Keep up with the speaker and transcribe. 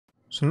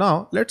So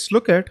now let's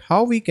look at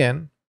how we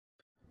can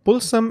pull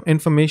some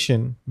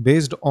information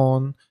based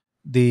on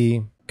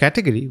the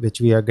category which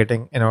we are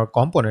getting in our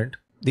component.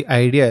 The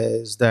idea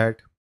is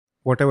that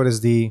whatever is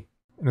the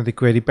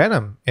query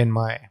param in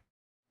my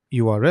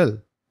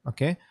URL,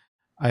 okay,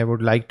 I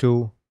would like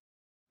to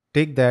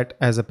take that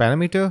as a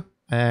parameter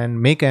and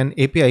make an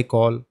API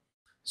call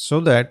so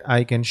that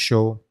I can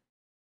show,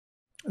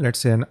 let's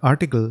say, an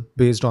article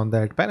based on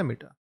that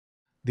parameter.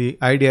 The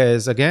idea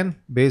is again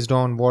based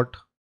on what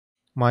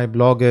my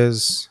blog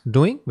is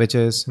doing, which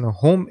is,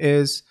 home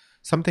is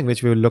something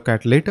which we will look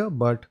at later.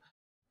 But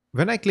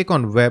when I click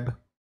on web,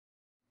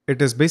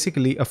 it is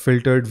basically a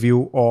filtered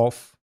view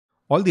of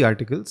all the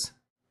articles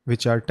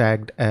which are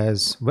tagged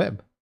as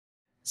web.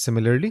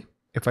 Similarly,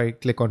 if I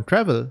click on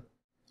travel,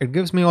 it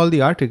gives me all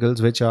the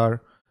articles which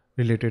are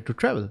related to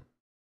travel.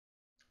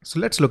 So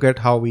let's look at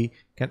how we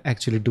can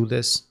actually do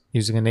this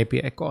using an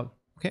API call.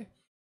 Okay.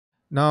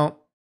 Now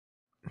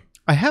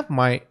I have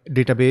my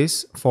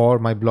database for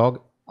my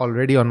blog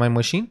already on my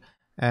machine,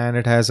 and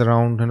it has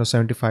around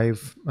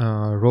 75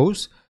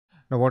 rows.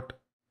 Now what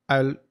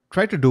I'll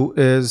try to do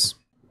is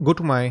go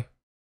to my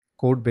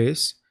code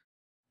base,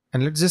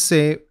 and let's just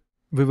say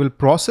we will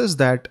process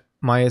that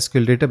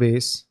MySQL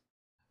database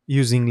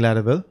using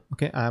Laravel.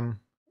 Okay, I'm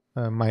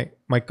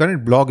my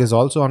current blog is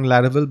also on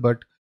Laravel, but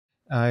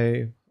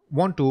I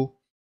want to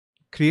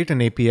create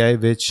an API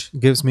which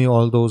gives me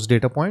all those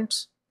data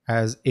points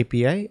as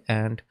API,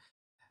 and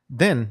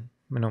then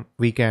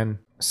we can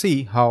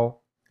see how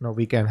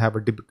we can have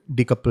a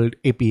decoupled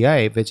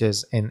API which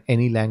is in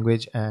any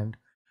language, and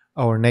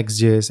our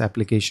Nextjs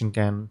application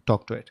can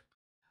talk to it.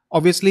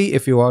 Obviously,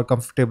 if you are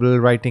comfortable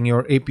writing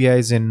your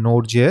APIs in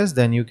Node.js,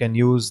 then you can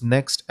use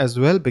Next as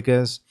well,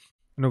 because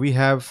we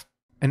have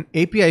an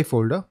API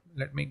folder.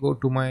 Let me go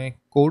to my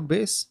code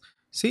base.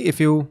 See, if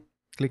you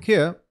click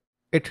here,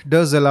 it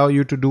does allow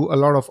you to do a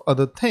lot of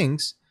other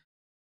things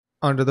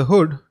under the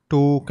hood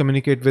to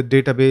communicate with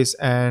database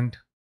and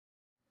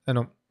you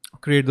know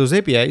create those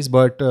APIs.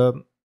 But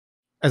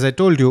as I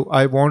told you,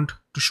 I want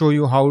to show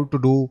you how to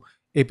do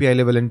API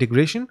level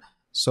integration.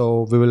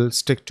 So we will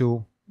stick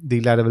to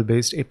the Laravel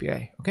based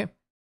API. Okay.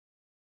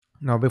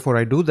 Now, before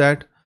I do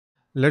that,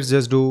 let's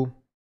just do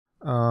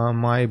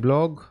my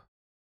blog.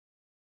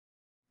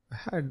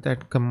 I had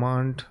that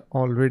command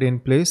already in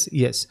place.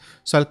 Yes.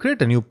 So I'll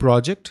create a new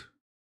project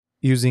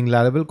using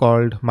Laravel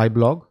called my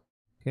blog.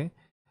 Okay.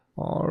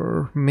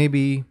 Or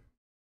maybe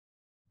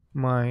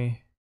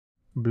my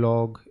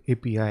blog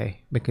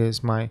API,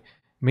 because my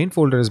main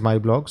folder is my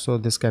blog. So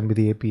this can be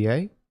the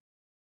API.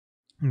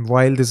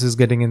 While this is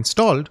getting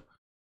installed,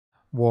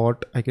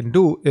 what I can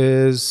do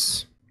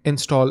is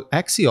install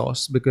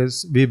Axios,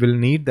 because we will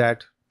need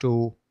that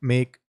to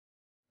make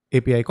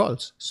API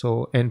calls.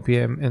 So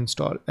npm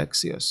install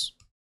Axios.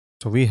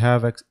 So we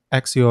have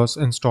Axios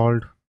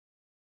installed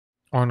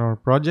on our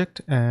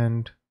project,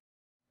 and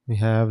we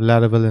have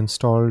Laravel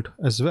installed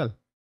as well,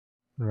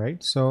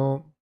 right?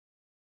 So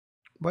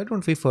why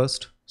don't we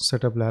first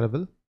set up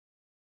Laravel?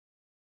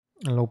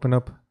 I'll open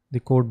up the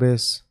code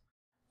base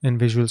in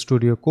Visual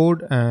Studio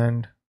Code,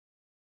 and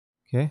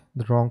okay,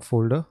 the wrong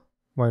folder.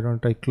 Why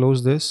don't I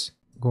close this,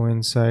 go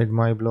inside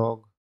my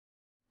blog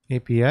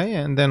API,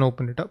 and then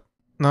open it up.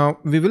 Now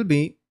we will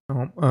be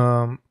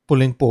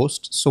pulling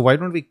posts. So why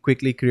don't we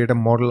quickly create a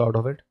model out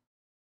of it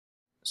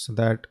so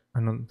that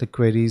the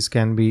queries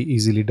can be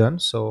easily done.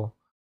 So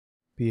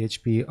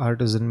PHP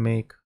artisan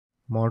make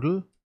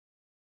model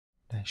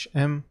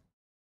 -m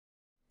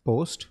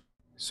post.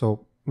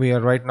 So we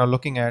are right now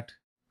looking at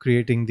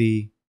creating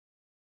the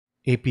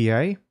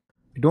API.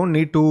 We don't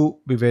need to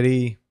be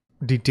very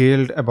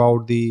detailed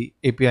about the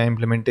API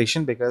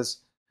implementation,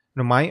 because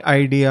my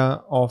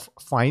idea of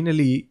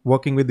finally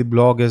working with the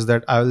blog is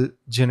that I'll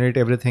generate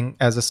everything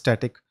as a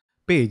static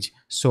page.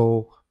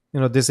 So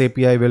this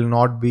API will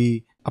not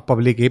be a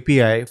public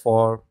API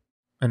for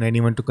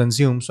anyone to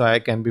consume. So I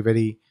can be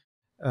very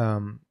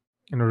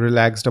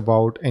relaxed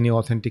about any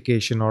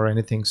authentication or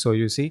anything. So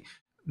you see,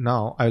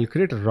 now I'll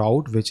create a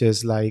route which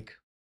is like,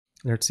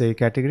 let's say,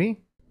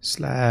 category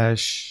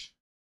slash,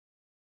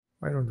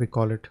 why don't we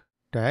call it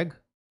tag?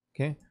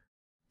 Okay,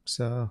 it's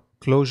a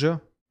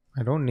closure.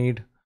 I don't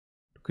need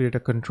to create a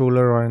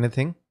controller or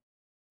anything.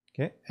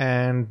 Okay,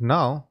 and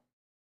now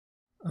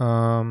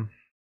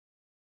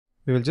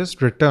we will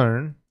just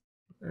return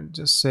and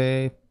just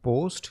say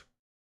post.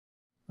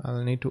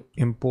 I'll need to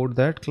import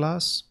that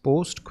class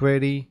post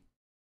query,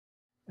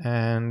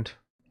 and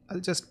I'll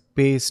just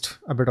paste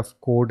a bit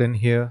of code in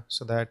here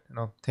so that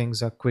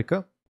things are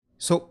quicker.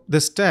 So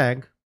this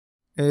tag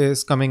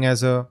is coming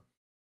as a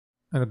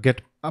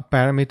get a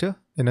parameter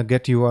in a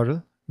get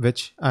URL,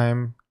 which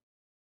I'm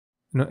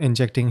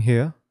injecting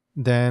here.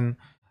 Then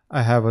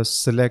I have a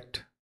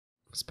select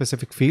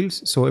specific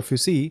fields. So if you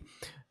see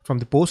from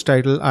the post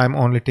title, I'm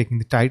only taking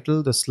the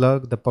title, the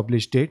slug, the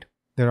publish date.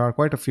 There are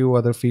quite a few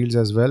other fields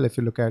as well. If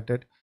you look at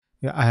it,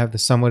 yeah, I have the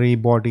summary,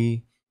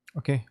 body.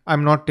 Okay,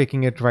 I'm not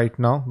taking it right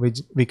now.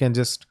 We can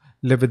just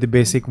live with the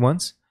basic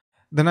ones.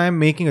 Then I'm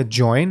making a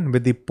join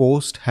with the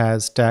post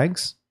has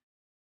tags.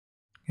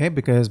 Okay,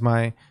 because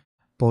my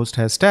post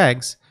has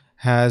tags,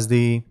 has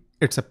the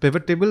it's a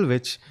pivot table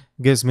which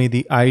gives me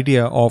the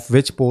idea of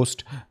which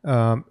post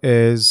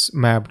is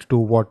mapped to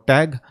what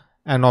tag.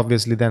 And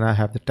obviously then I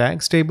have the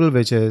tags table,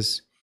 which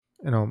is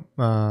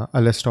a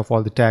list of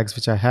all the tags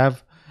which I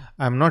have.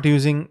 I'm not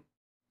using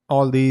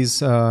all these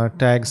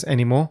tags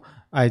anymore.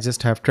 I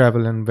just have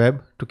travel and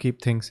web to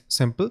keep things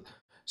simple.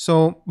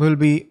 So we'll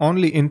be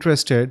only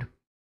interested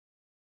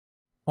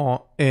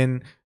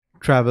in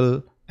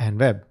travel and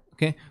web.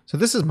 Okay, so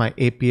this is my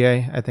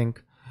API, I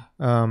think.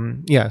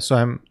 Yeah, so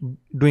I'm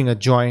doing a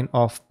join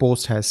of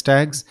post has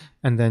tags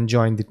and then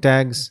join the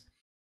tags.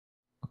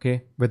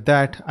 Okay, with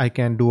that I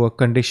can do a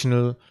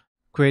conditional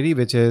query,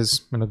 which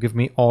is give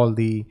me all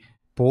the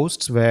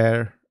posts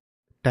where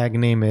tag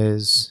name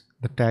is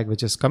the tag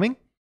which is coming.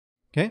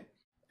 Okay,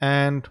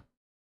 and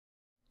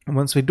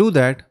once we do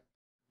that,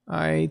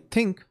 I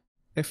think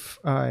if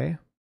I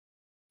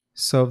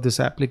serve this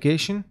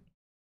application,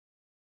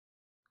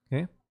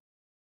 okay,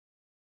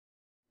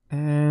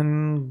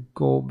 and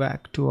go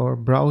back to our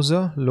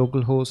browser,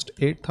 localhost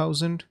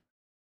 8000.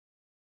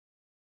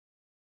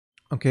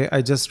 Okay,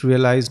 I just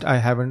realized I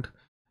haven't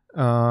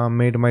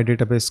made my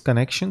database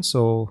connection,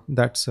 so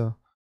that's a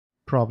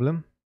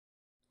problem.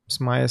 It's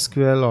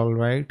MySQL, all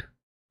right.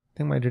 I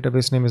think my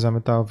database name is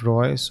Amitav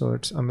Roy, so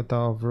it's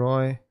Amitav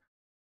Roy.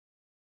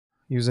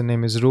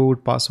 Username is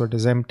root, password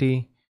is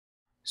empty.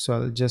 So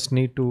I'll just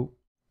need to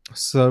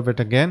serve it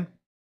again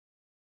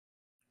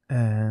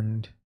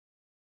and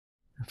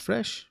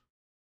refresh.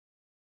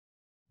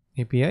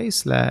 API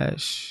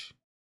slash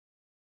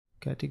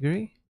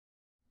category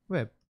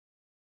web.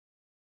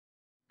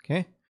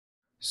 Okay,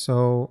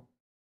 so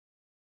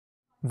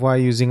why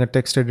using a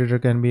text editor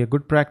can be a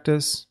good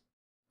practice.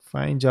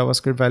 Find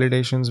JavaScript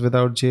validations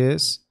without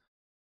JS.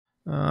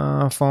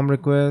 Form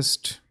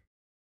request.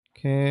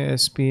 Okay,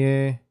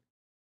 SPA.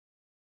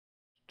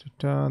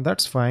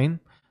 That's fine.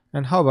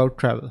 And how about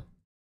travel?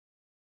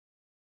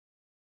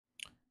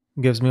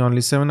 Gives me only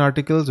 7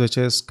 articles, which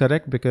is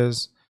correct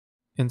because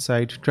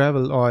inside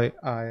travel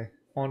I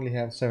only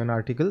have 7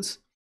 articles.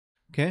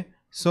 Okay,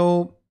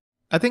 so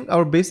I think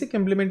our basic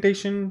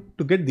implementation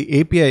to get the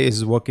API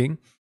is working.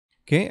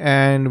 Okay,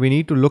 and we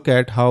need to look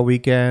at how we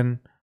can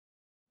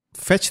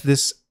fetch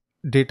this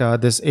data,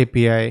 this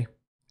API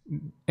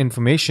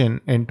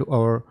information into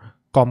our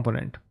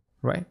component,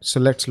 right? So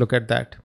let's look at that.